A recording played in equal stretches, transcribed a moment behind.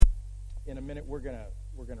In a minute, we're gonna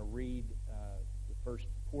read the first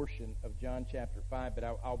portion of John chapter 5, but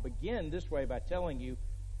I'll begin this way by telling you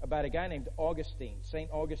about a guy named Augustine,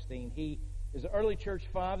 St. Augustine. He is an early church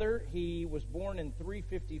father. He was born in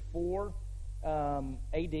 354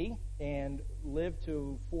 A.D. and lived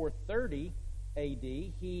to 430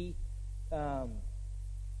 A.D. He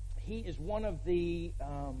is one of the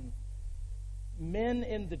men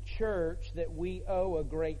in the church that we owe a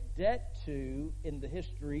great debt to in the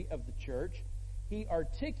history of the church. He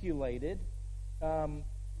articulated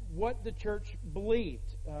what the church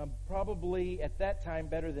believed, probably at that time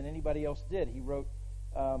better than anybody else did. He wrote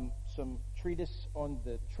some treatise on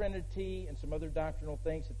the Trinity and some other doctrinal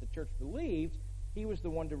things that the church believed. He was the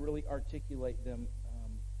one to really articulate them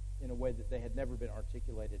in a way that they had never been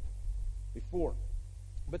articulated before.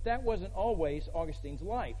 But that wasn't always Augustine's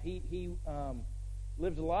life. He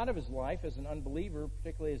lived a lot of his life as an unbeliever,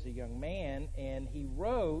 particularly as a young man, and he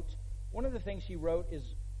wrote, one of the things he wrote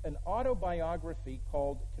is an autobiography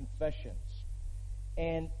called Confessions.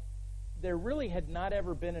 And there really had not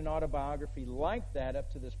ever been an autobiography like that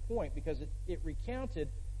up to this point, because it recounted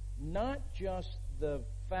not just the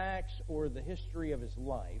facts or the history of his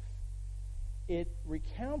life, it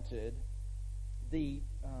recounted the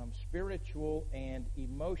spiritual and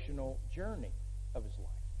emotional journey of his life.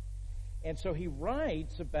 And so he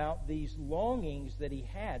writes about these longings that he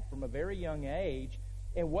had from a very young age,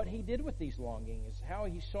 and what he did with these longings, how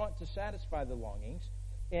he sought to satisfy the longings,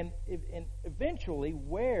 and eventually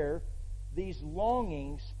where these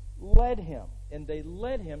longings led him. And they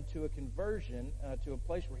led him to a conversion, to a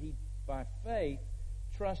place where he, by faith,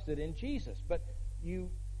 trusted in Jesus. But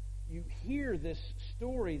you hear this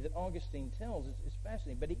story that Augustine tells. It's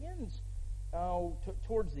fascinating. But he ends,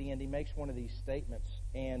 towards the end, he makes one of these statements.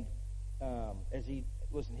 And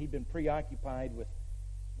he'd been preoccupied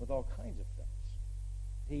with all kinds of things.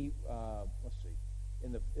 He,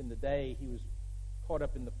 in the day, he was caught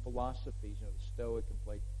up in the philosophies, the Stoic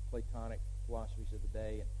and Platonic philosophies of the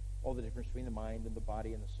day, and all the difference between the mind and the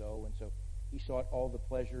body and the soul. And so he sought all the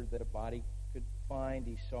pleasure that a body could find.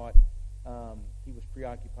 He sought, he was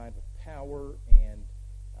preoccupied with power and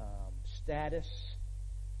status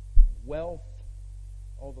and wealth,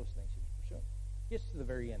 all those things he was pursuing. He gets to the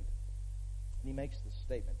very end, and he makes this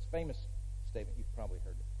statement. It's a famous statement. You've probably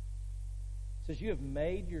heard it. It says, you have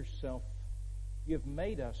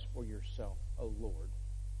made us for yourself, O Lord,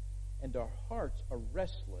 and our hearts are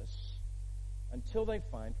restless until they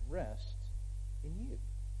find rest in you.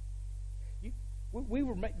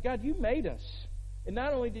 God, you made us. And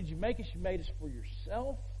not only did you make us, you made us for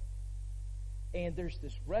yourself. And there's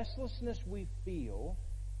this restlessness we feel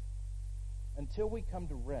until we come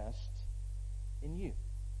to rest in you.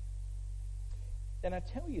 And I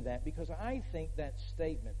tell you that because I think that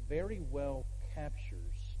statement very well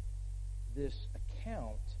captures this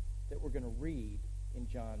account that we're going to read in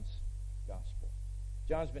John's Gospel.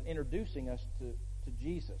 John's been introducing us to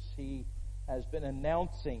Jesus. He has been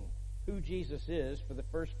announcing who Jesus is for the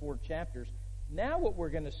first 4 chapters. Now what we're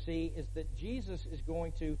going to see is that Jesus is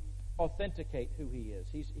going to authenticate who he is.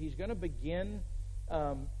 He's going to begin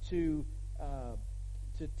to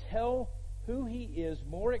tell who he is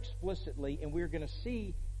more explicitly, and we're going to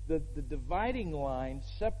see the dividing line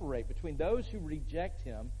separate between those who reject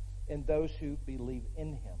him and those who believe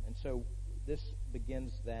in him. And so this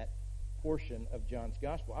begins that portion of John's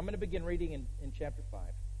Gospel. I'm going to begin reading in chapter 5.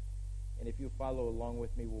 And if you follow along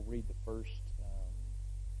with me, we'll read the first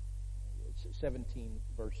 17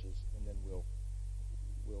 verses, and then we'll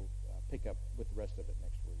pick up with the rest of it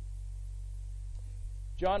next week.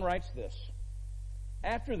 John writes this.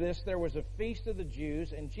 After this, there was a feast of the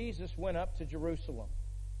Jews, and Jesus went up to Jerusalem.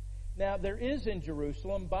 Now, there is in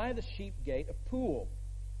Jerusalem, by the sheep gate, a pool,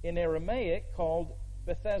 in Aramaic called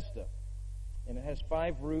Bethesda, and it has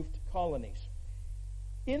 5 roofed colonies.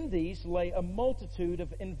 In these lay a multitude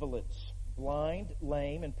of invalids, blind,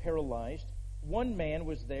 lame, and paralyzed. One man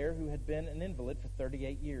was there who had been an invalid for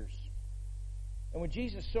 38 years. And when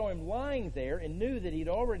Jesus saw him lying there and knew that he'd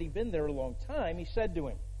already been there a long time, he said to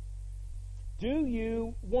him, "Do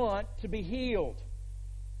you want to be healed?"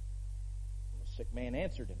 And the sick man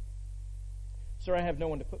answered him, "Sir, I have no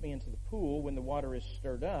one to put me into the pool when the water is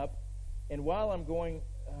stirred up, and while I'm going,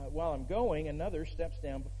 another steps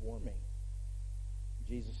down before me."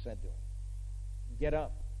 Jesus said to him, "Get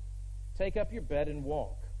up, take up your bed and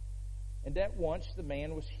walk." And at once the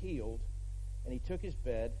man was healed, and he took his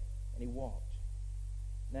bed and he walked.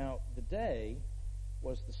 Now the day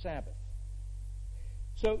was the Sabbath.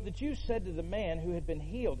 So the Jews said to the man who had been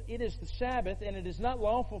healed, "It is the Sabbath, and it is not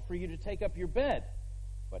lawful for you to take up your bed."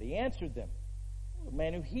 But he answered them, "The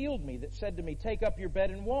man who healed me that said to me, 'Take up your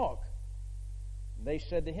bed and walk.' And they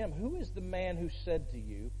said to him, "Who is the man who said to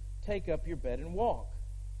you, 'Take up your bed and walk'?"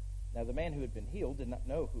 Now the man who had been healed did not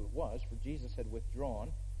know who it was, for Jesus had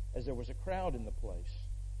withdrawn, as there was a crowd in the place.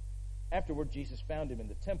 Afterward Jesus found him in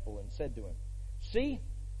the temple and said to him, "See,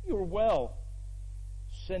 you are well.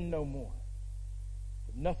 Sin no more,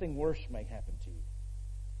 that nothing worse may happen to you."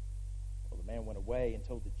 Well, the man went away and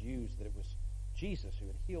told the Jews that it was Jesus who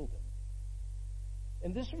had healed him.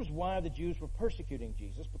 And this was why the Jews were persecuting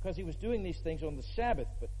Jesus, because he was doing these things on the Sabbath.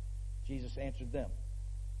 But Jesus answered them,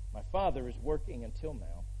 "My Father is working until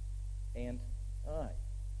now, and I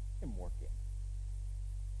am working."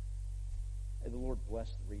 May the Lord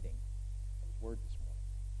bless the reading of His Word this morning.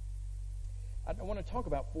 I want to talk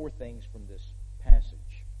about four things from this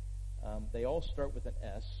passage. They all start with an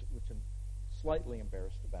S, which I'm slightly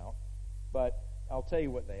embarrassed about, but I'll tell you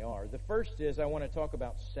what they are. The first is I want to talk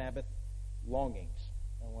about Sabbath longings.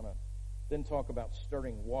 I want to then talk about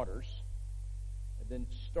stirring waters, and then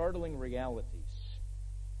startling realities,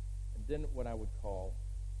 and then what I would call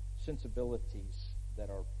sensibilities that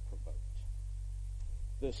are provoked.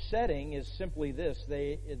 The setting is simply this.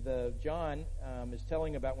 John is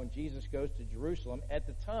telling about when Jesus goes to Jerusalem at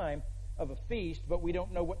the time of a feast, but we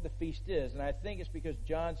don't know what the feast is. And I think it's because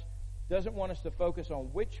John doesn't want us to focus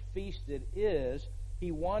on which feast it is.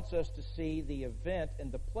 He wants us to see the event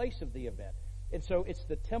and the place of the event. And so it's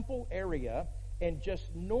the temple area, and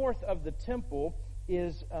just north of the temple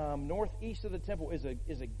is, northeast of the temple is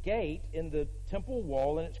a gate in the temple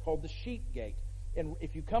wall, and it's called the Sheep Gate. And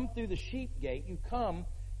if you come through the Sheep Gate, you come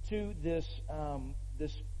to this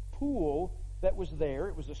pool that was there.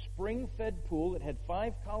 It was a spring-fed pool. It had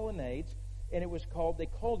 5 colonnades, and they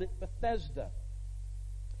called it Bethesda,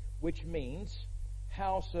 which means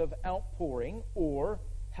house of outpouring, or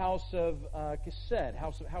house of Chesed,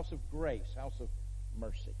 house of grace, house of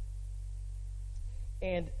mercy.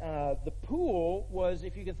 And the pool was,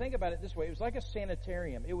 if you can think about it this way, it was like a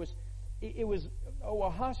sanitarium. It was a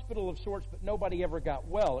hospital of sorts, but nobody ever got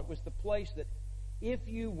well. It was the place that if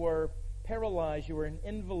you were paralyzed, you were an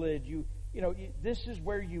invalid, this is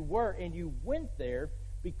where you were, and you went there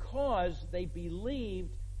because they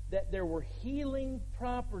believed that there were healing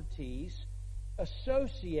properties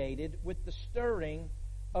associated with the stirring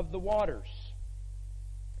of the waters.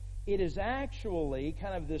 It is actually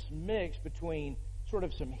kind of this mix between sort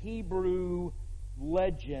of some Hebrew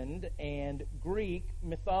legend and Greek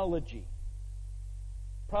mythology.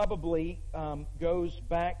 Probably goes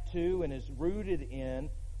back to and is rooted in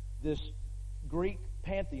this Greek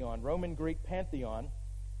pantheon, Roman Greek pantheon.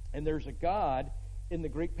 And there's a god in the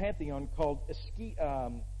Greek pantheon called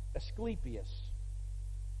Asclepius.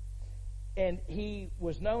 And he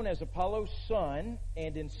was known as Apollo's son,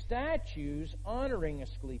 and in statues honoring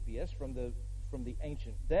Asclepius from the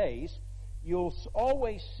ancient days, you'll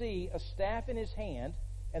always see a staff in his hand,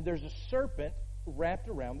 and there's a serpent wrapped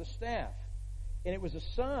around the staff. And it was a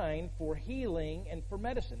sign for healing and for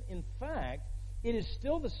medicine. In fact, it is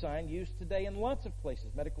still the sign used today in lots of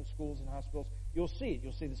places, medical schools and hospitals. You'll see it.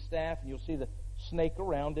 You'll see the staff, and you'll see the snake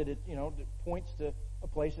around it. It points to a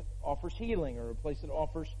place that offers healing or a place that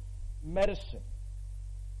offers medicine.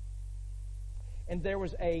 And there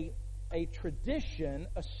was a tradition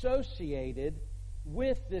associated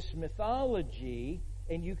with this mythology,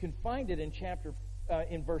 and you can find it in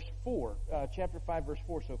in verse 4, chapter 5, verse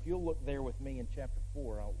 4. So if you'll look there with me in chapter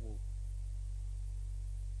 4, we'll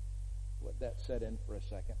let that set in for a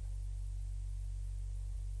second.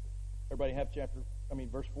 Everybody have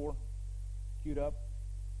verse 4 queued up?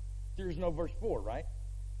 There's no verse 4, right?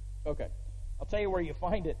 Okay. I'll tell you where you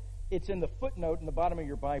find it. It's in the footnote in the bottom of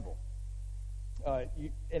your Bible.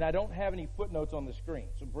 And I don't have any footnotes on the screen,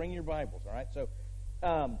 so bring your Bibles, all right? So,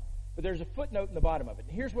 but there's a footnote in the bottom of it.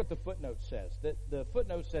 And here's what the footnote says. The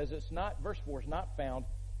footnote says verse 4 is not found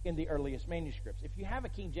in the earliest manuscripts. If you have a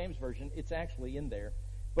King James Version, it's actually in there,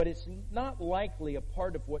 but it's not likely a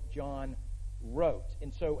part of what John wrote.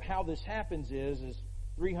 And so how this happens is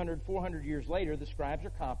 300, 400 years later, the scribes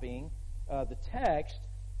are copying the text,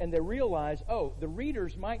 and they realize, the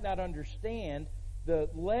readers might not understand the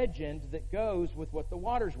legend that goes with what the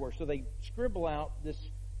waters were. So they scribble out this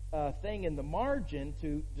thing in the margin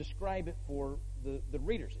to describe it for the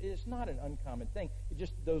readers. It's not an uncommon thing. It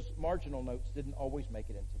just, those marginal notes didn't always make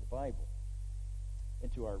it into the Bible,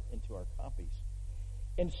 into our copies.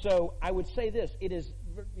 And so I would say this. It is,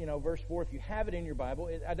 verse 4, if you have it in your Bible,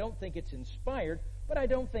 I don't think it's inspired, but I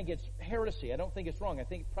don't think it's heresy. I don't think it's wrong. I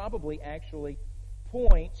think it probably actually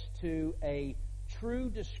points to a true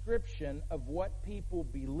description of what people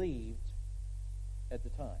believed at the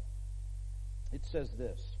time. It says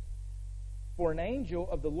this: For an angel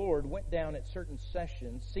of the Lord went down at certain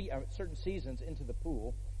seasons into the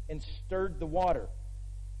pool and stirred the water.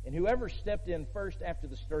 And whoever stepped in first after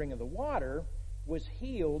the stirring of the water was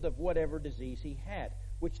healed of whatever disease he had.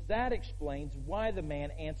 Which that explains why the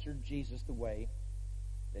man answered Jesus the way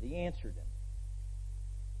that he answered him.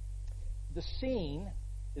 The scene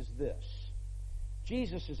is this.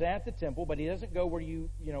 Jesus is at the temple, but he doesn't go where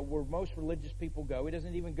where most religious people go. He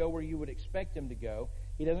doesn't even go where you would expect him to go.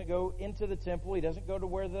 He doesn't go into the temple. He doesn't go to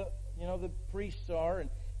where the priests are,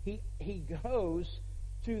 and he goes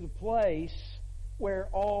to the place where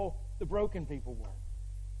all the broken people were.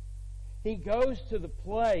 He goes to the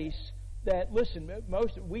place that, listen,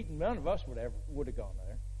 none of us would have gone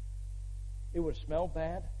there. It would have smelled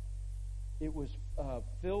bad. It was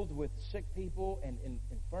filled with sick people and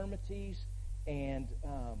infirmities, and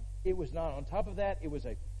it was not. On top of that, it was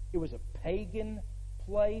a pagan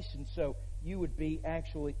place, and so you would be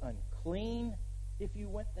actually unclean if you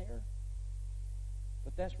went there.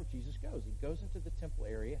 But that's where Jesus goes. He goes into the temple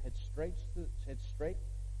area, heads straight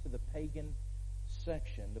to the pagan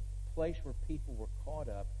section, the place where people were caught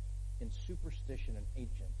up in superstition and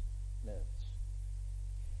ancient myths.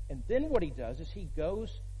 And then what he does is he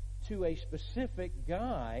goes to a specific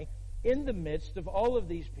guy in the midst of all of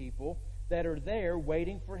these people that are there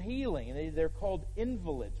waiting for healing. And they're called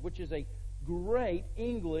invalids, which is a great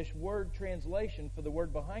English word translation for the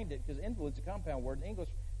word behind it, because invalid's a compound word in English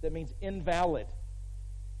that means invalid.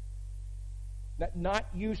 Not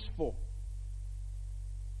useful.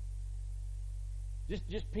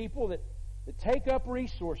 Just people that take up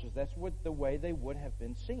resources. That's the way they would have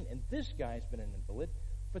been seen. And this guy's been an invalid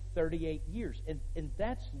for 38 years. And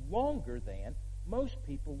that's longer than most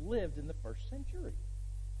people lived in the first century.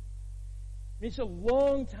 I mean, it's a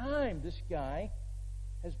long time this guy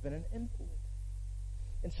has been an invalid.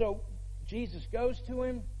 And so Jesus goes to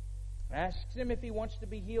him, asks him if he wants to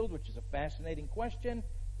be healed, which is a fascinating question.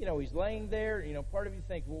 He's laying there. Part of you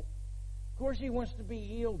thinks, well, of course he wants to be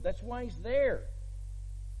healed. That's why he's there.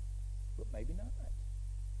 But maybe not.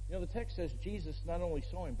 The text says Jesus not only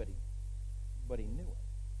saw him, but he knew him.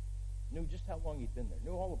 Knew just how long he'd been there.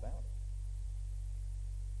 Knew all about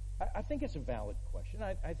it. I think it's a valid question.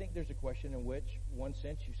 I think there's a question in which, one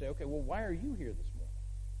sense, you say, okay, well, why are you here this morning?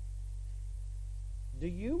 Do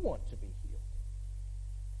you want to be healed?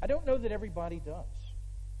 I don't know that everybody does.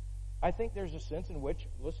 I think there's a sense in which,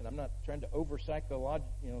 listen, I'm not trying to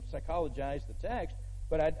psychologize the text,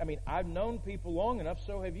 but I've known people long enough,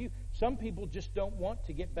 so have you. Some people just don't want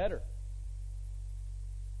to get better.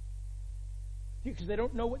 Because they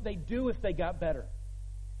don't know what they do if they got better.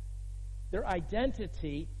 Their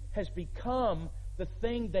identity has become the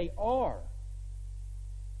thing they are.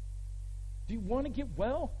 Do you want to get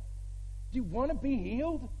well? Do you want to be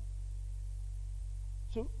healed?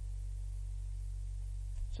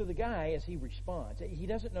 So the guy, as he responds, he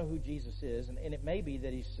doesn't know who Jesus is, and it may be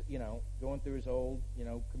that he's, going through his old,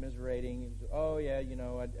 commiserating. Oh, yeah,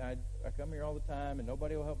 I come here all the time, and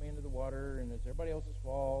nobody will help me into the water, and it's everybody else's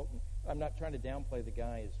fault. And I'm not trying to downplay the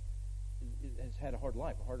guy has had a hard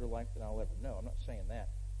life, a harder life than I'll ever know. I'm not saying that.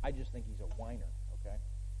 I just think he's a whiner, okay?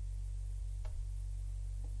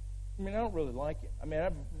 I don't really like him.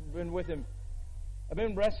 I've been with him. I've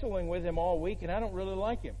been wrestling with him all week, and I don't really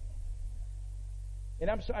like him. And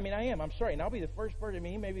I'm sorry. And I'll be the first person.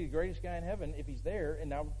 He may be the greatest guy in heaven if he's there,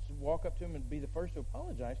 and I'll walk up to him and be the first to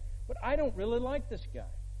apologize. But I don't really like this guy.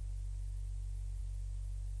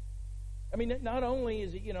 Not only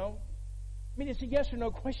is it, it's a yes or no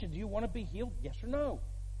question. Do you want to be healed? Yes or no?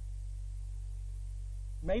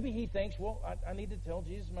 Maybe he thinks, well, I need to tell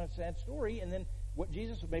Jesus my sad story, and then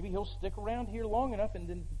maybe he'll stick around here long enough and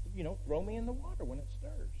then, throw me in the water when it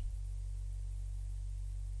stirs.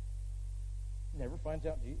 Never finds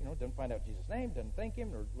out, doesn't find out Jesus' name, doesn't thank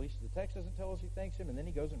him, or at least the text doesn't tell us he thanks him, and then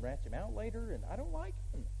he goes and rats him out later, and I don't like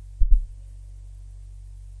him.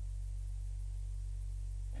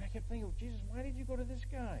 And I kept thinking, Jesus, why did you go to this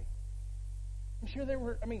guy? I'm sure there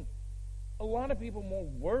were, a lot of people more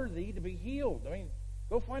worthy to be healed.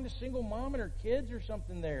 Go find a single mom and her kids or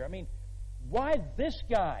something there. Why this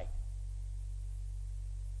guy?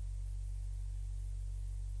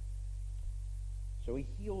 So he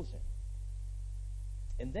heals him.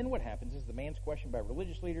 And then what happens is the man's questioned by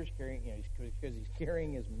religious leaders because he's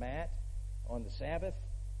carrying his mat on the Sabbath,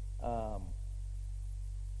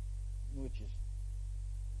 which is,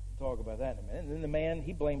 we'll talk about that in a minute. And then the man,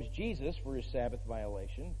 he blames Jesus for his Sabbath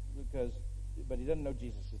violation but he doesn't know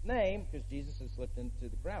Jesus' name because Jesus has slipped into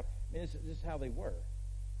the crowd. This is how they were.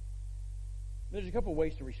 There's a couple of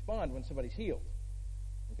ways to respond when somebody's healed.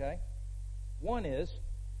 Okay? One is,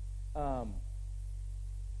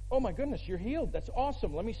 oh my goodness, you're healed. That's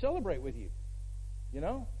awesome. Let me celebrate with you. You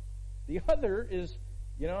know? The other is,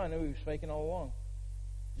 I knew he was faking all along.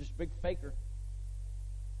 Just a big faker.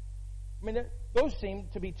 I mean, those seem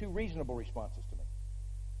to be two reasonable responses to me.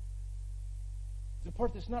 The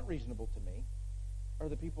part that's not reasonable to me are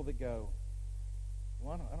the people that go,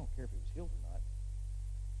 well, I don't care if he was healed or not.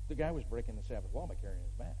 The guy was breaking the Sabbath law by carrying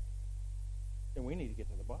his mat. And we need to get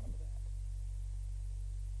to the bottom of that.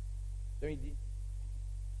 I mean,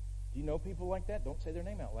 do you know people like that? Don't say their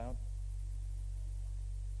name out loud.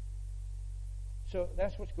 So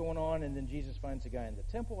that's what's going on, and then Jesus finds the guy in the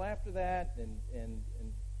temple after that and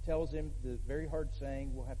tells him the very hard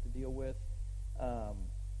saying we'll have to deal with.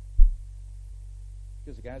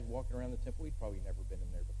 Because the guy's walking around the temple. He'd probably never been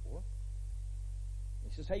in there before.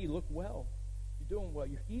 He says, hey, you look well. You're doing well.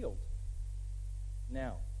 You're healed.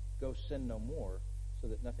 Now, go sin no more so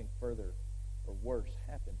that nothing further or worse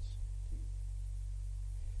happens to you.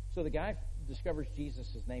 So the guy discovers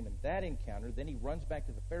Jesus' name in that encounter. Then he runs back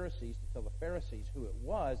to the Pharisees to tell the Pharisees who it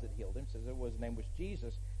was that healed him. Says his name was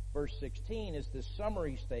Jesus. Verse 16 is this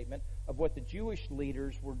summary statement of what the Jewish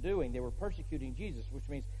leaders were doing. They were persecuting Jesus, which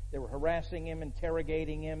means they were harassing him,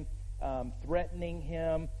 interrogating him, threatening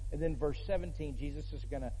him. And then verse 17, Jesus is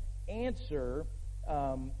going to answer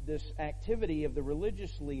this activity of the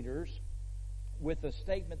religious leaders with a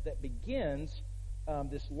statement that begins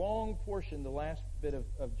this long portion, the last bit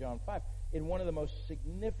of John 5, in one of the most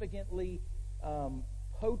significantly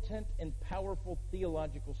potent and powerful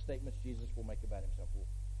theological statements Jesus will make about himself. We'll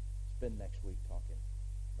spend next week talking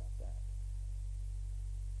about that.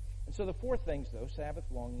 And so the four things, though: Sabbath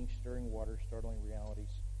longings, stirring water, startling realities,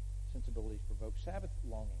 sensibilities provoke. Sabbath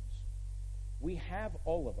longings. We have,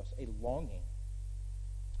 all of us, a longing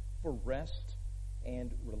for rest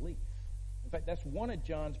and relief. In fact, that's one of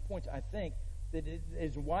John's points, I think, that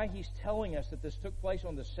is why he's telling us that this took place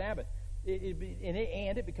on the Sabbath. And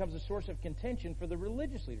it becomes a source of contention for the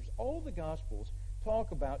religious leaders. All the Gospels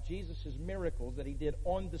talk about Jesus' miracles that he did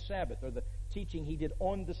on the Sabbath, or the teaching he did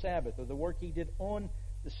on the Sabbath, or the work he did on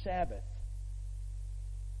the Sabbath.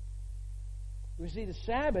 We see the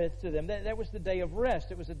Sabbath to them, that was the day of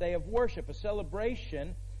rest. It was a day of worship, a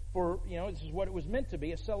celebration for, this is what it was meant to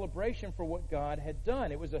be, a celebration for what God had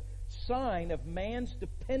done. It was a sign of man's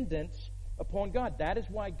dependence upon God. That is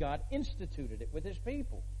why God instituted it with his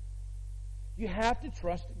people. You have to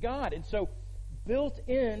trust God. And so built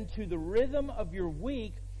into the rhythm of your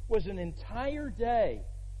week was an entire day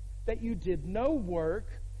that you did no work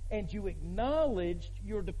and you acknowledged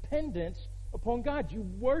your dependence upon God. You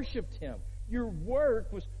worshiped him. Your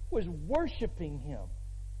work was worshiping him.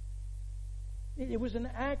 It was an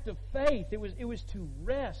act of faith. It was to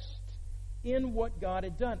rest in what God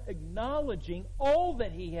had done, acknowledging all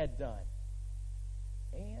that he had done,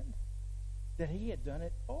 and that he had done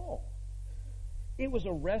it all. It was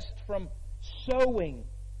a rest from sowing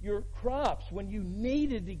your crops when you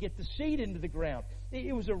needed to get the seed into the ground.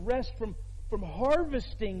 It was a rest from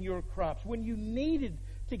harvesting your crops when you needed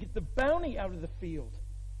to get the bounty out of the field.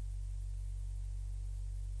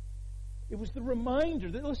 It was the reminder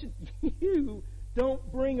that, listen, you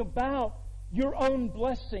don't bring about your own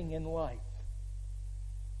blessing in life.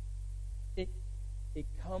 It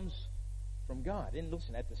comes from God. And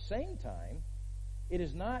listen, at the same time, it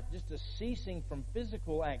is not just a ceasing from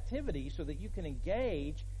physical activity so that you can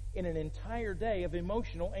engage in an entire day of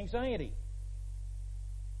emotional anxiety.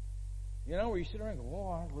 Where you sit around and go,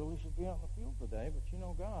 well, I really should be out in the field today,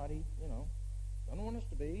 but God, he, doesn't want us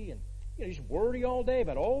to be, and he's wordy all day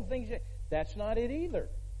about all the things. That's not it either.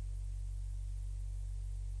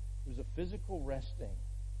 It was a physical resting,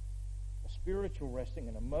 a spiritual resting,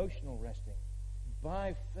 an emotional resting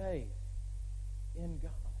by faith in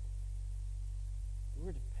God.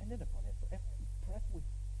 We're dependent upon him for every breath we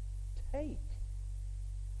take.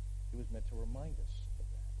 It was meant to remind us of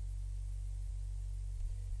that.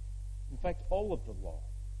 In fact, all of the law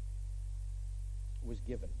was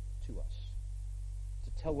given to us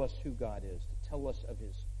to tell us who God is, to tell us of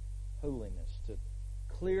his holiness, to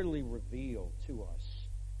clearly reveal to us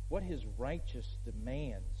what his righteous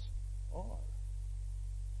demands are.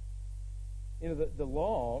 The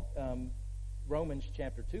law, Romans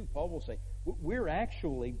chapter 2, Paul will say, we're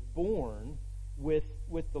actually born with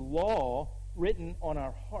the law written on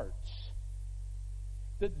our hearts.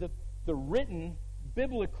 The written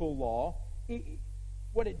biblical law,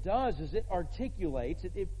 what it does is it articulates,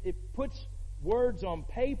 it puts words on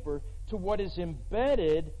paper to what is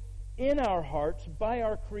embedded in our hearts by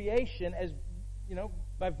our creation, as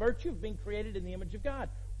by virtue of being created in the image of God.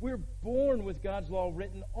 We're born with God's law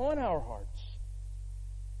written on our hearts.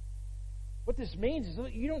 What this means is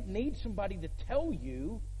that you don't need somebody to tell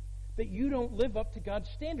you that you don't live up to God's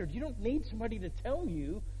standard. You don't need somebody to tell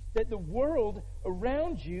you that the world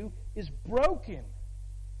around you is broken.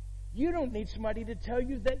 You don't need somebody to tell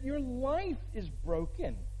you that your life is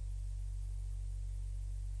broken.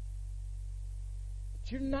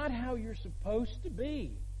 But you're not how you're supposed to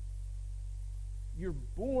be. You're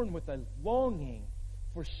born with a longing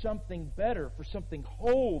for something better, for something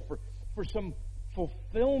whole, for some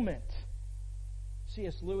fulfillment.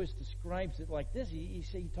 C.S. Lewis describes it like this.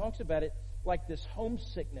 He talks about it like this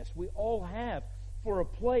homesickness we all have for a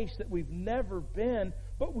place that we've never been,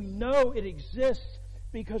 but we know it exists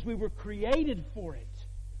because we were created for it.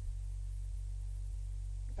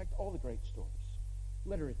 In fact, all the great stories,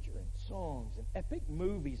 literature and songs and epic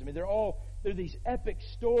movies, I mean, they're these epic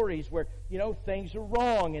stories where, things are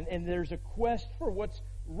wrong and there's a quest for what's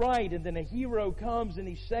right, and then a hero comes and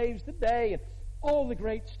he saves the day, and all the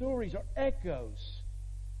great stories are echoes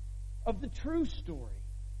of the true story.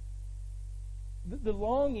 The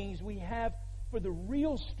longings we have for the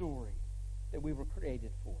real story that we were created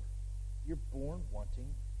for. You're born wanting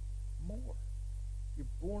more. You're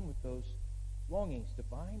born with those longings,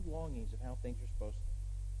 divine longings of how things are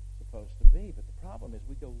supposed to be. But the problem is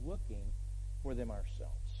we go looking for them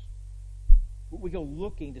ourselves. We go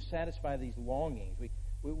looking to satisfy these longings.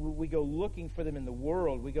 We go looking for them in the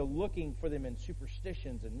world. We go looking for them in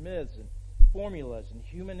superstitions and myths and formulas and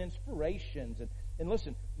human inspirations. And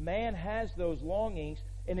listen, man has those longings,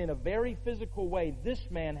 and in a very physical way, this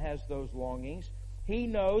man has those longings. He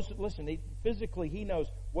knows, physically he knows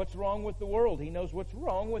what's wrong with the world. He knows what's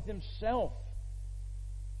wrong with himself.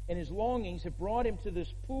 And his longings have brought him to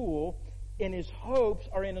this pool, and his hopes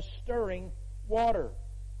are in a stirring water.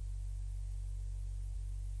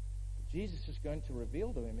 Jesus is going to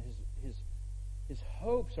reveal to him his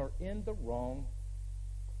hopes are in the wrong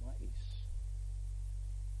place.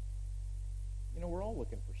 We're all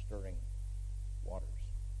looking for stirring waters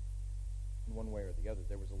in one way or the other.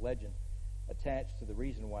 There was a legend attached to the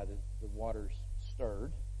reason why the waters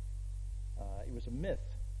stirred. It was a myth,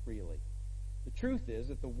 really. The truth is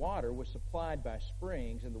that the water was supplied by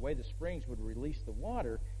springs, and the way the springs would release the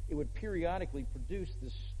water, it would periodically produce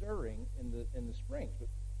this stirring in the springs. But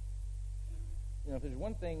if there's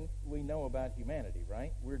one thing we know about humanity,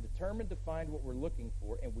 right? We're determined to find what we're looking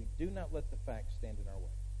for, and we do not let the facts stand in our way.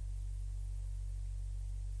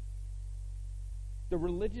 The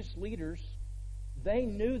religious leaders, they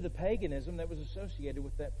knew the paganism that was associated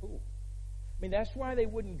with that pool. I mean, that's why they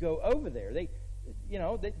wouldn't go over there.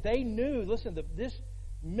 They knew, listen, this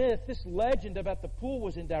myth, this legend about the pool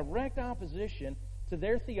was in direct opposition to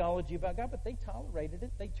their theology about God, but they tolerated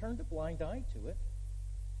it. They turned a blind eye to it.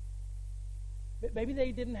 Maybe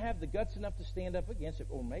they didn't have the guts enough to stand up against it,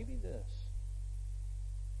 or maybe this.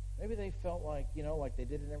 Maybe they felt like, like they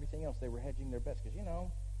did in everything else, they were hedging their bets, because,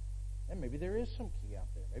 and maybe there is some key out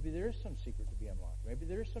there. Maybe there is some secret to be unlocked. Maybe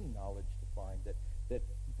there is some knowledge to find that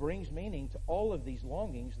brings meaning to all of these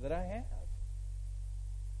longings that I have.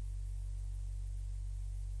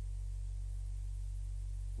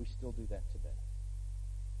 We still do that today.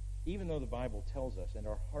 Even though the Bible tells us and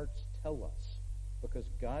our hearts tell us, because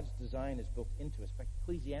God's design is built into us. In fact,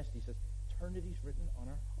 Ecclesiastes says, eternity's written on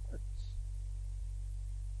our hearts.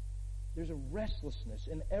 There's a restlessness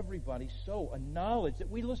in everybody's soul, a knowledge that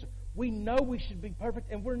we know we should be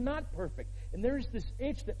perfect, and we're not perfect. And there's this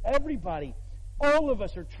itch that everybody, all of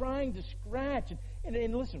us, are trying to scratch.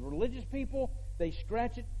 And listen, religious people, they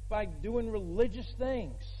scratch it by doing religious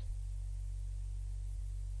things.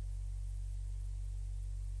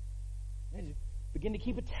 They begin to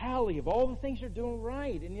keep a tally of all the things they're doing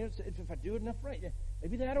right. And if I do enough right,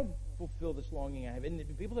 maybe that'll fulfill this longing I have. And the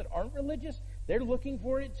people that aren't religious, they're looking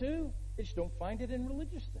for it too. They just don't find it in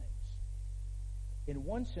religious things. In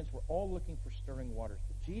one sense, we're all looking for stirring waters.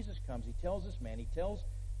 But Jesus comes, he tells this man, he tells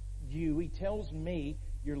you, he tells me,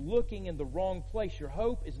 you're looking in the wrong place. Your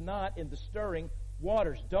hope is not in the stirring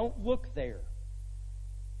waters. Don't look there.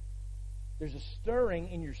 There's a stirring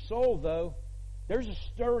in your soul, though. There's a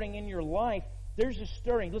stirring in your life. There's a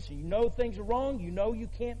stirring. Listen, you know things are wrong. You know you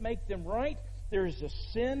can't make them right. There's a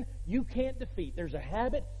sin you can't defeat. There's a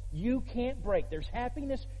habit you can't break. There's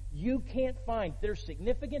happiness you can't find. There's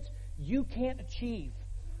significance you can't achieve.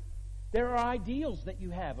 There are ideals that you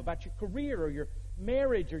have about your career or your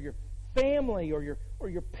marriage or your family or your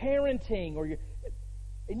parenting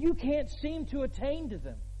and you can't seem to attain to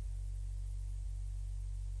them.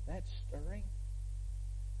 That's stirring.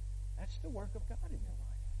 That's the work of God in your life.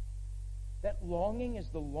 That longing is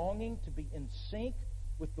the longing to be in sync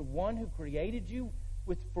with the one who created you,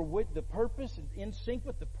 for the purpose, in sync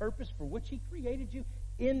with the purpose for which He created you,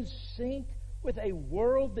 in sync with a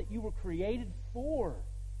world that you were created for.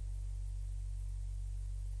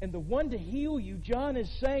 And the one to heal you, John is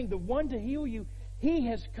saying, the one to heal you, He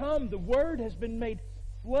has come. The Word has been made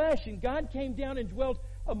flesh, and God came down and dwelt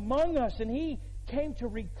among us, and He came to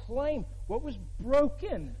reclaim what was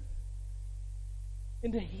broken,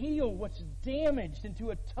 and to heal what's damaged, and to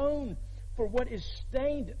atone for what is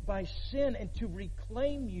stained by sin, and to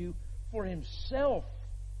reclaim you for Himself,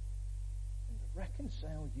 and to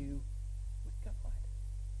reconcile you with God.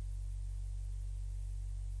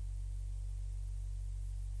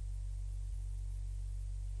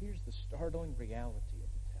 Here's the startling reality of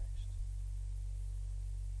the text.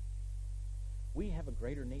 We have a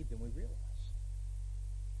greater need than we realize.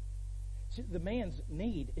 See, the man's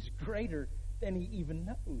need is greater than he even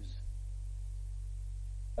knows.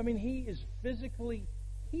 I mean, he is physically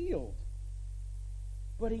healed,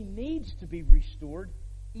 but he needs to be restored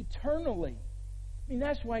eternally. I mean,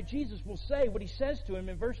 that's why Jesus will say what He says to him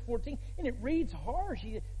in verse 14, and it reads harsh.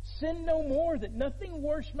 Sin no more, that nothing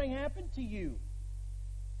worse may happen to you.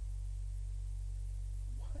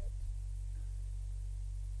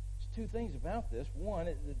 Two things about this. One,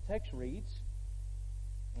 the text reads,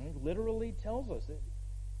 and it literally tells us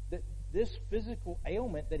that this physical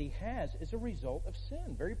ailment that he has is a result of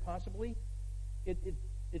sin. Very possibly, it's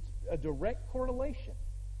a direct correlation.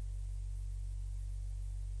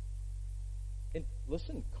 And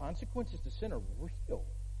listen, consequences to sin are real.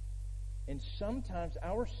 And sometimes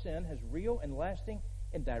our sin has real and lasting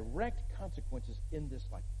and direct consequences in this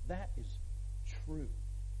life. That is true.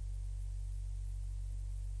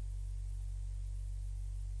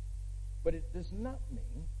 But it does not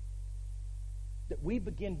mean that we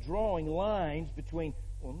begin drawing lines between,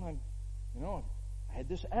 I had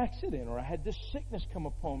this accident, or I had this sickness come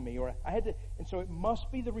upon me, or I had to, and so it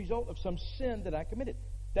must be the result of some sin that I committed.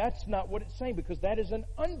 That's not what it's saying, because that is an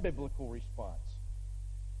unbiblical response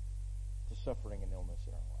to suffering and illness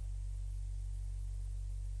in our life.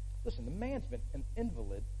 Listen, the man's been an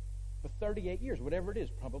invalid for 38 years, whatever it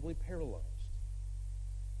is, probably paralyzed.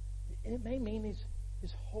 And it may mean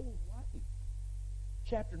his whole life.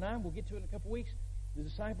 Chapter 9, we'll get to it in a couple weeks. The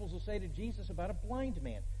disciples will say to Jesus about a blind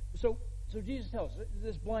man. So Jesus tells us,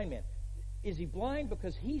 this blind man, is he blind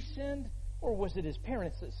because he sinned, or was it his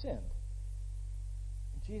parents that sinned?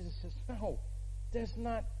 And Jesus says, no, there's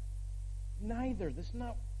not neither.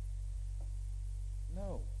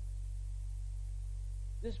 No.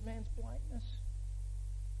 This man's blindness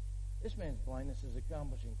is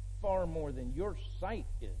accomplishing far more than your sight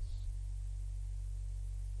is.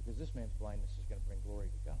 Because this man's blindness is going to bring glory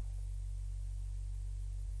to God.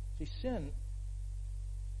 See,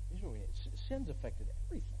 sin's affected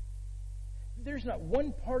everything. There's not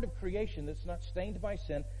one part of creation that's not stained by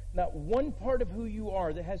sin, not one part of who you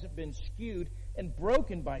are that hasn't been skewed and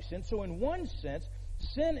broken by sin. So in one sense,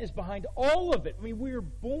 sin is behind all of it. I mean, we are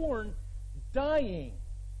born dying.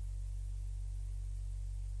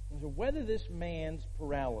 And so whether this man's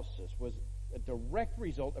paralysis was a direct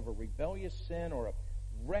result of a rebellious sin or a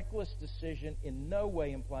reckless decision in no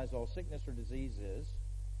way implies all sickness or disease is,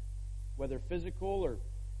 whether physical or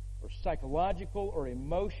psychological or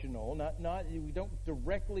emotional. We don't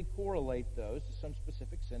directly correlate those to some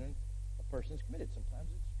specific sin a person's committed. Sometimes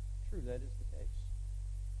it's true that is the case,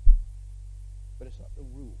 but it's not the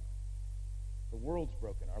rule. The world's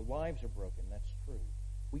broken. Our lives are broken. That's true.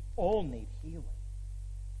 We all need healing.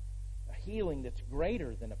 A healing that's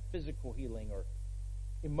greater than a physical healing or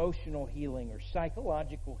emotional healing or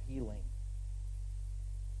psychological healing.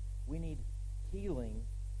 We need healing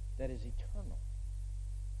that is eternal.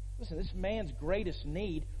 Listen, this man's greatest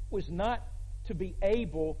need was not to be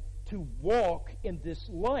able to walk in this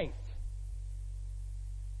life.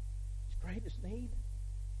 His greatest need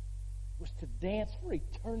was to dance for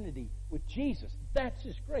eternity with Jesus. That's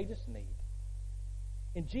his greatest need.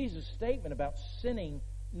 And Jesus' statement about sinning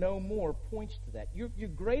no more points to that. Your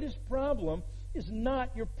greatest problem is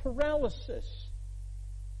not your paralysis.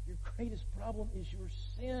 Your greatest problem is your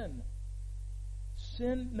sin.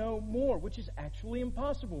 Sin no more, which is actually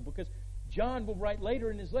impossible, because John will write later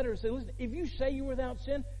in his letter and say, listen, if you say you're without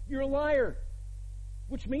sin, you're a liar,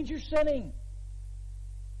 which means you're sinning.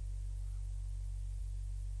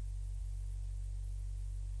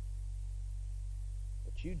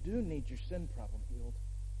 But you do need your sin problem healed.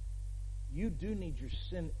 You do need your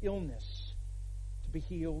sin illness to be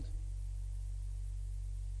healed.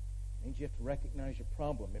 It means you have to recognize your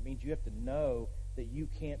problem. It means you have to know that you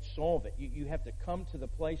can't solve it. You have to come to the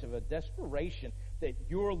place of a desperation that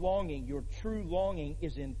your longing, your true longing,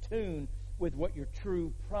 is in tune with what your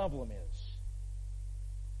true problem is.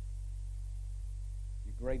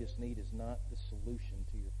 Your greatest need is not the solution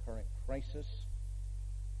to your current crisis.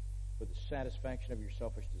 for the satisfaction of your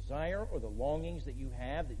selfish desire or the longings that you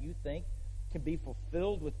have that you think can be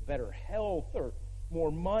fulfilled with better health or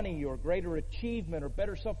more money or greater achievement or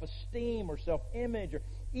better self-esteem or self-image or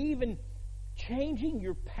even changing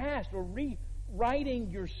your past or rewriting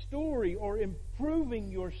your story or improving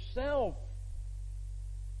yourself.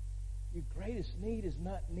 Your greatest need is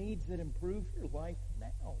not needs that improve your life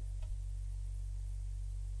now.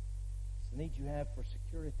 It's the need you have for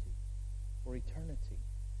security, for eternity.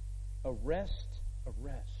 A rest, a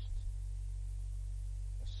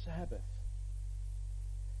Sabbath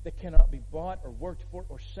that cannot be bought or worked for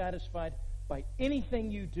or satisfied by anything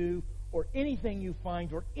you do or anything you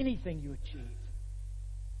find or anything you achieve.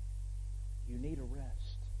 You need a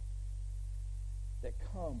rest that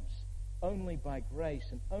comes only by grace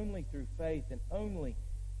and only through faith and only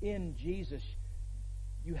in Jesus.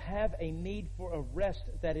 You have a need for a rest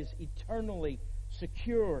that is eternally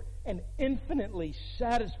secure and infinitely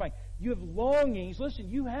satisfying. You have longings, listen,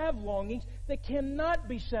 you have longings that cannot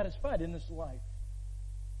be satisfied in this life.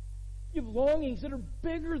 You have longings that are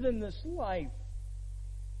bigger than this life.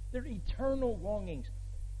 They're eternal longings.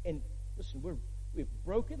 And listen, we have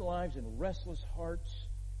broken lives and restless hearts.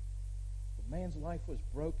 The man's life was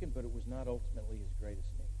broken, but it was not ultimately his greatest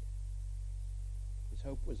need. His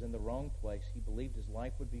hope was in the wrong place. He believed his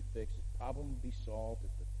life would be fixed, his problem would be solved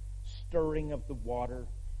at the stirring of the water.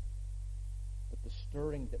 But the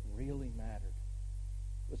stirring that really mattered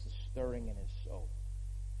was the stirring in his soul.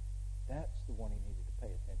 That's the one he needed to pay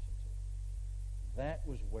attention to.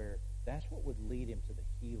 That's what would lead him to the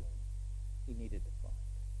healing he needed to find.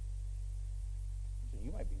 So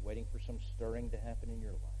you might be waiting for some stirring to happen in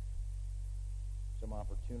your life. Some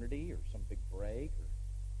opportunity or some big break or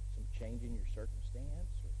some change in your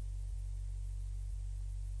circumstance.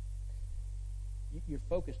 You're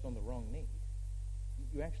focused on the wrong need.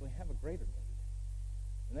 You actually have a greater need.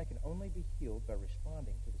 And that can only be healed by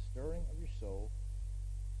responding to the stirring of your soul,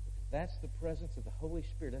 because that's the presence of the Holy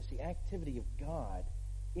Spirit. That's the activity of God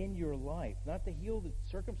in your life. Not to heal the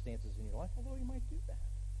circumstances in your life, although He might do that,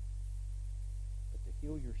 but to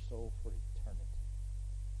heal your soul for eternity.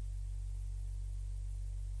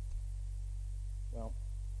 Well,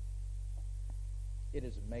 it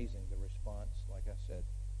is amazing the response, like I said,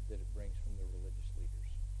 that it brings from the religious leaders.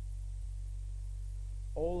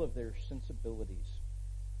 All of their sensibilities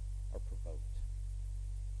are provoked.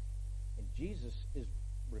 And Jesus is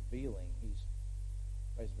revealing,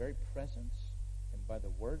 by His very presence and by the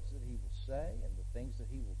words that He will say and the things that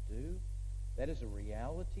He will do, that is a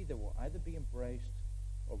reality that will either be embraced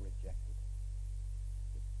or rejected.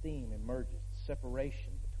 The theme emerges. The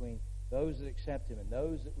separation between those that accept Him and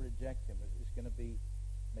those that reject Him is going to be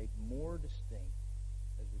made more distinct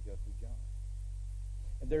as we go through John.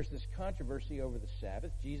 And there's this controversy over the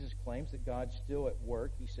Sabbath. Jesus claims that God's still at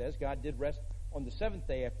work. He says God did rest on the seventh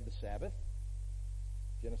day after the Sabbath.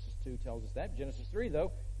 Genesis 2 tells us that. Genesis 3,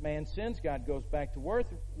 though, man sins, God goes back to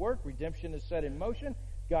work. Redemption is set in motion.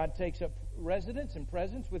 God takes up residence and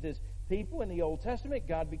presence with His people in the Old Testament.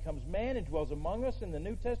 God becomes man and dwells among us in the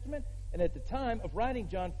New Testament. And at the time of writing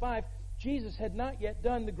John 5, Jesus had not yet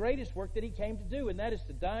done the greatest work that He came to do, and that is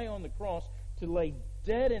to die on the cross, to lay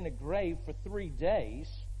dead in a grave for 3 days,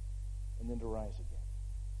 and then to rise again.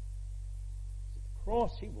 At the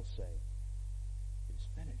cross, He will say, it is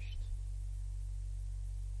finished.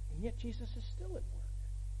 And yet Jesus is still at work.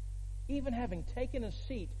 Even having taken a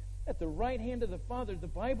seat at the right hand of the Father, the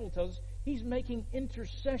Bible tells us He's making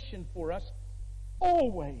intercession for us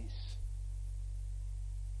always.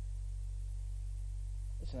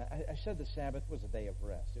 Listen, I said the Sabbath was a day of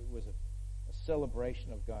rest. It was a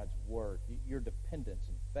celebration of God's Word, your dependence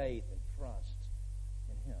and faith and trust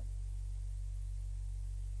in Him.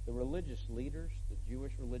 The religious leaders, the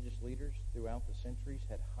Jewish religious leaders throughout the centuries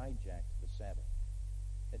had hijacked the Sabbath,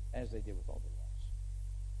 as they did with all the laws.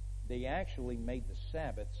 They actually made the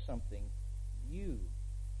Sabbath something you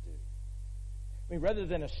do. I mean, rather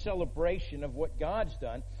than a celebration of what God's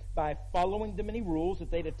done, by following the many rules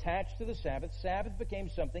that they'd attached to the Sabbath, Sabbath became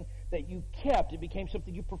something that you kept. It became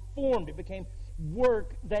something you performed. It became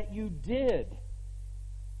work that you did.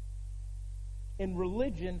 And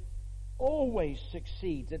religion always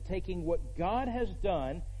succeeds at taking what God has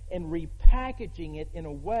done and repackaging it in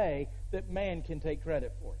a way that man can take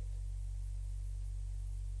credit for it.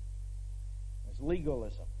 It's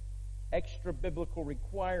legalism, extra biblical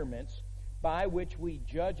requirements by which we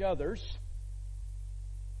judge others,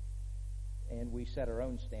 and we set our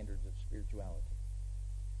own standards of spirituality.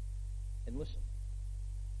 And listen,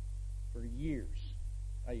 for years,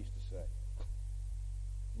 I used to say,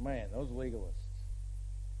 man, those legalists,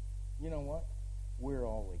 you know what? We're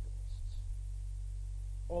all legalists.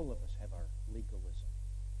 All of us have our legalism.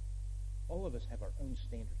 All of us have our own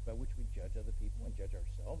standards by which we judge other people and judge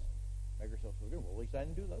ourselves. Make ourselves feel good. Well, at least I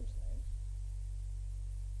didn't do those things.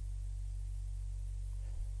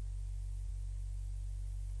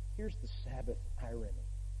 Here's the Sabbath irony.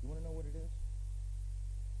 You want to know what it is?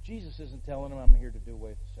 Jesus isn't telling them, I'm here to do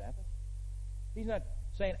away with the Sabbath. He's not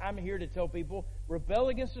saying, I'm here to tell people, rebel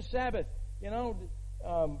against the Sabbath. Down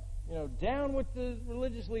with the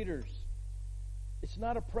religious leaders. It's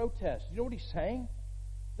not a protest. You know what he's saying?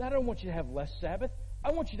 I don't want you to have less Sabbath.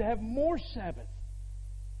 I want you to have more Sabbath.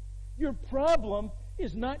 Your problem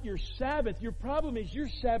is not your Sabbath. Your problem is your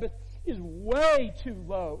Sabbath is way too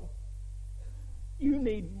low. You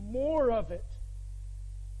need more of it.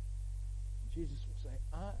 Jesus will say,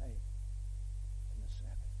 I am the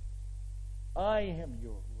Sabbath. I am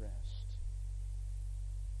your rest.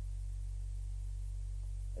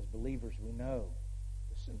 As believers, we know,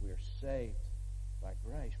 listen, we are saved by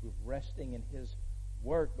grace. We're resting in His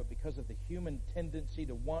work, but because of the human tendency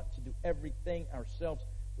to want to do everything ourselves,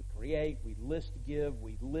 we create, we list give,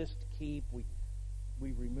 we list keep, we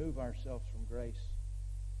remove ourselves from grace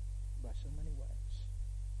by so many ways.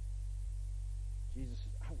 Jesus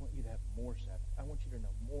says, I want you to have more Sabbath. I want you to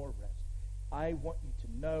know more rest. I want you to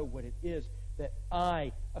know what it is that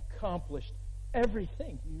I accomplished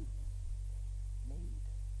everything you need.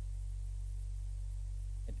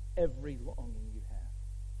 And every longing you have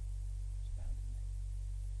is found in me.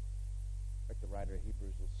 In fact, the writer of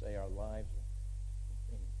Hebrews will say our lives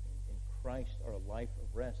in Christ are a life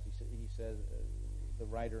of rest. He says, the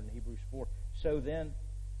writer in Hebrews 4, so then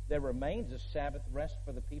there remains a Sabbath rest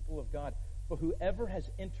for the people of God. For whoever has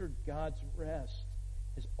entered God's rest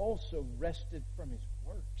has also rested from his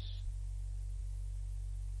works,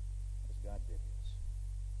 as God did his.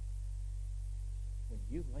 When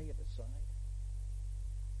you lay it aside,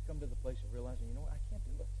 come to the place of realizing, you know what, I can't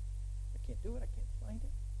do it. I can't do it. I can't find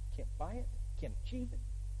it. I can't buy it. I can't achieve it.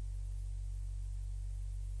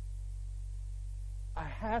 I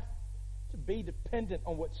have to be dependent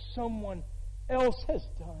on what someone else has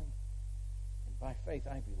done. By faith,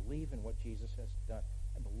 I believe in what Jesus has done.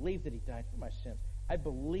 I believe that He died for my sins. I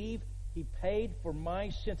believe He paid for my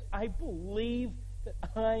sins. I believe that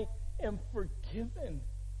I am forgiven.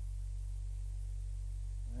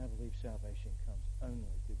 And I believe salvation comes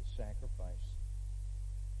only through the sacrifice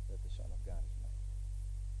that the Son of God has made.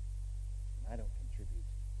 And I don't contribute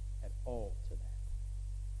at all to that.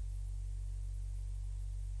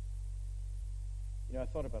 You know, I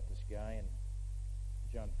thought about this guy in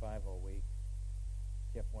John 5 all week.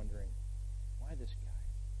 Kept wondering, why this guy?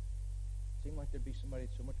 It seemed like there'd be somebody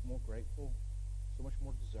so much more grateful, so much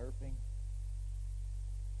more deserving,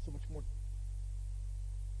 so much more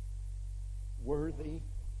worthy.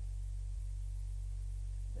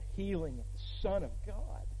 The healing of the Son of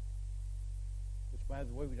God. Which, by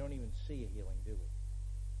the way, we don't even see a healing, do we?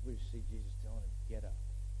 We just see Jesus telling him, get up.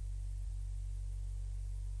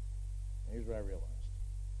 And here's what I realized.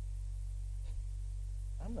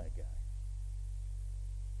 I'm that guy.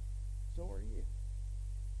 So are you.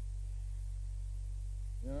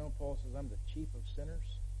 You know, Paul says, I'm the chief of sinners.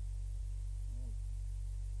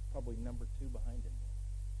 Probably number 2 behind him.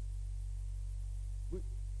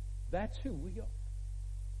 That's who we are.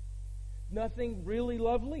 Nothing really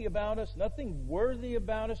lovely about us, nothing worthy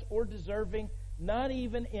about us or deserving, not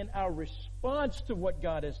even in our response to what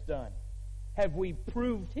God has done have we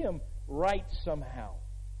proved Him right somehow.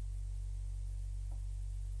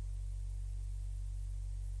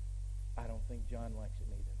 I don't think John likes it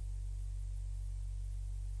either.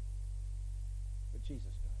 But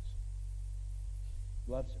Jesus does.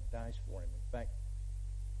 He loves him, dies for him. In fact,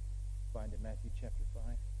 find in Matthew chapter 5,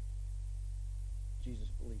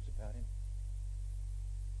 Jesus believes about him.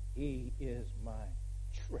 He is my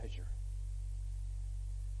treasure.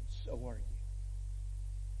 And so are you.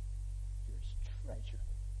 You're His treasure.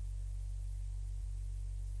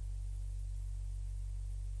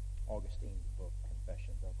 Augustine's book,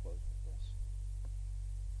 Confessions. I'll close with this.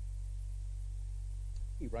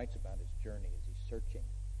 He writes about his journey as he's searching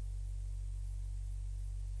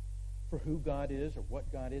for who God is or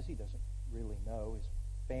what God is. He doesn't really know. His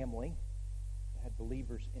family had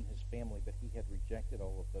believers in his family, but he had rejected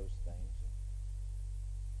all of those things.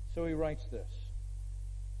 So he writes this.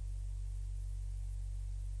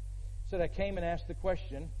 He said, I came and asked the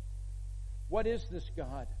question, what is this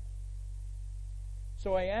God?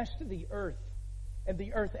 So I asked the earth, and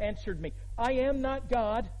the earth answered me, I am not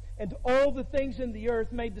God. And all the things in the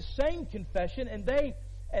earth made the same confession,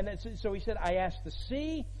 so he said, I asked the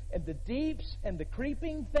sea and the deeps and the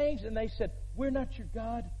creeping things, and they said, we're not your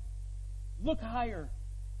God. Look higher.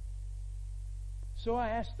 So I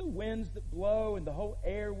asked the winds that blow and the whole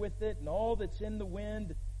air with it and all that's in the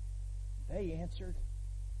wind. They answered,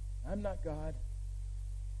 I'm not God.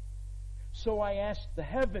 So I asked the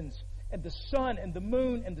heavens and the sun and the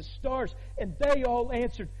moon and the stars, and they all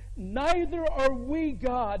answered, neither are we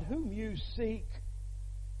God whom you seek.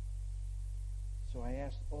 So I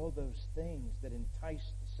asked all those things that entice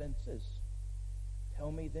the senses.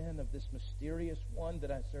 Tell me then of this mysterious one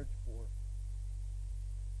that I search for.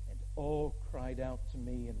 And all cried out to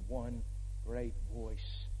me in one great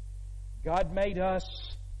voice, God made us,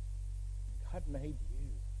 and God made you.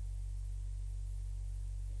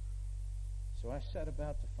 So I set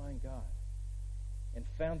about to find God, and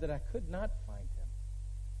found that I could not find Him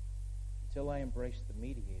until I embraced the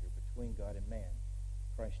mediator between God and man,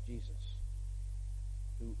 Christ Jesus,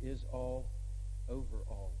 who is all over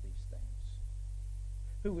all these things,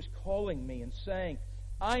 who was calling me and saying,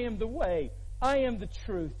 I am the way, I am the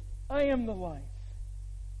truth, I am the life.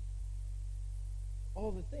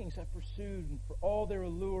 All the things I pursued, and for all their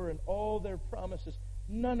allure and all their promises,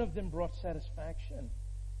 none of them brought satisfaction.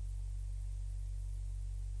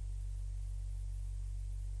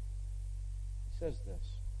 He says this,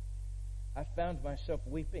 I found myself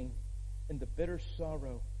weeping in the bitter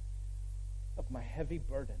sorrow of my heavy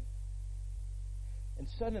burden. And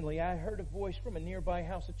suddenly I heard a voice from a nearby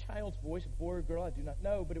house, a child's voice, a boy or girl, I do not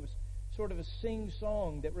know, but it was sort of a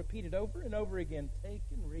sing-song that repeated over and over again, take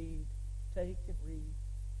and read, take and read.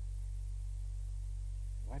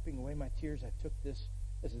 Wiping away my tears, I took this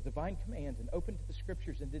as a divine command and opened to the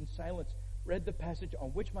Scriptures, and in silence read the passage on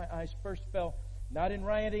which my eyes first fell, not in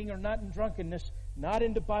rioting or not in drunkenness, not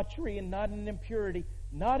in debauchery and not in impurity,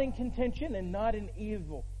 not in contention and not in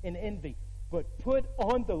evil, in envy, but put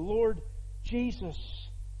on the Lord Jesus.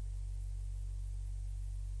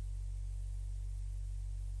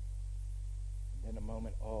 And in a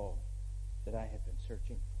moment, all that I had been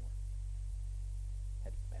searching for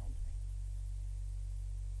had found me.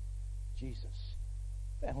 Jesus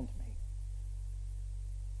found me.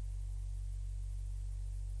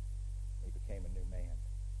 He became a new man.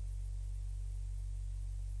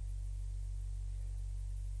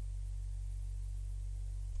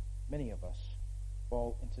 Many of us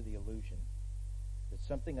fall into the illusion that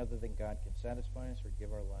something other than God can satisfy us or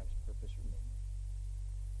give our lives purpose or meaning.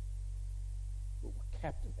 But we're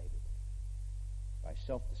captivated by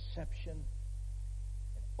self-deception,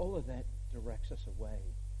 and all of that directs us away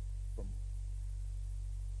from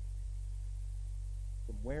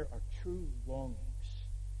where our true longings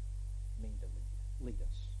mean to lead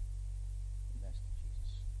us. And that's to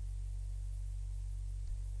Jesus.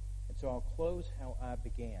 And so I'll close how I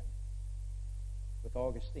began, with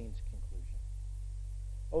Augustine's conclusion.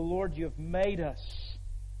 O Lord, you have made us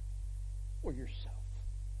for yourself,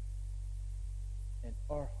 and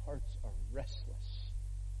our hearts are restless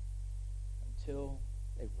until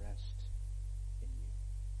they rest in you.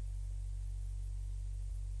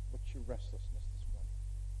 What's your restlessness this morning?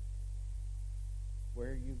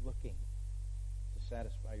 Where are you looking to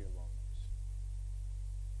satisfy your longings?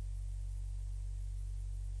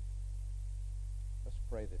 Let's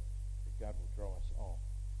pray that God will draw us all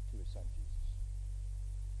to His Son, Jesus.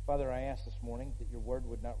 Father, I ask this morning that your word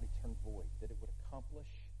would not return void, that it would accomplish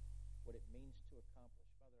what it means to accomplish.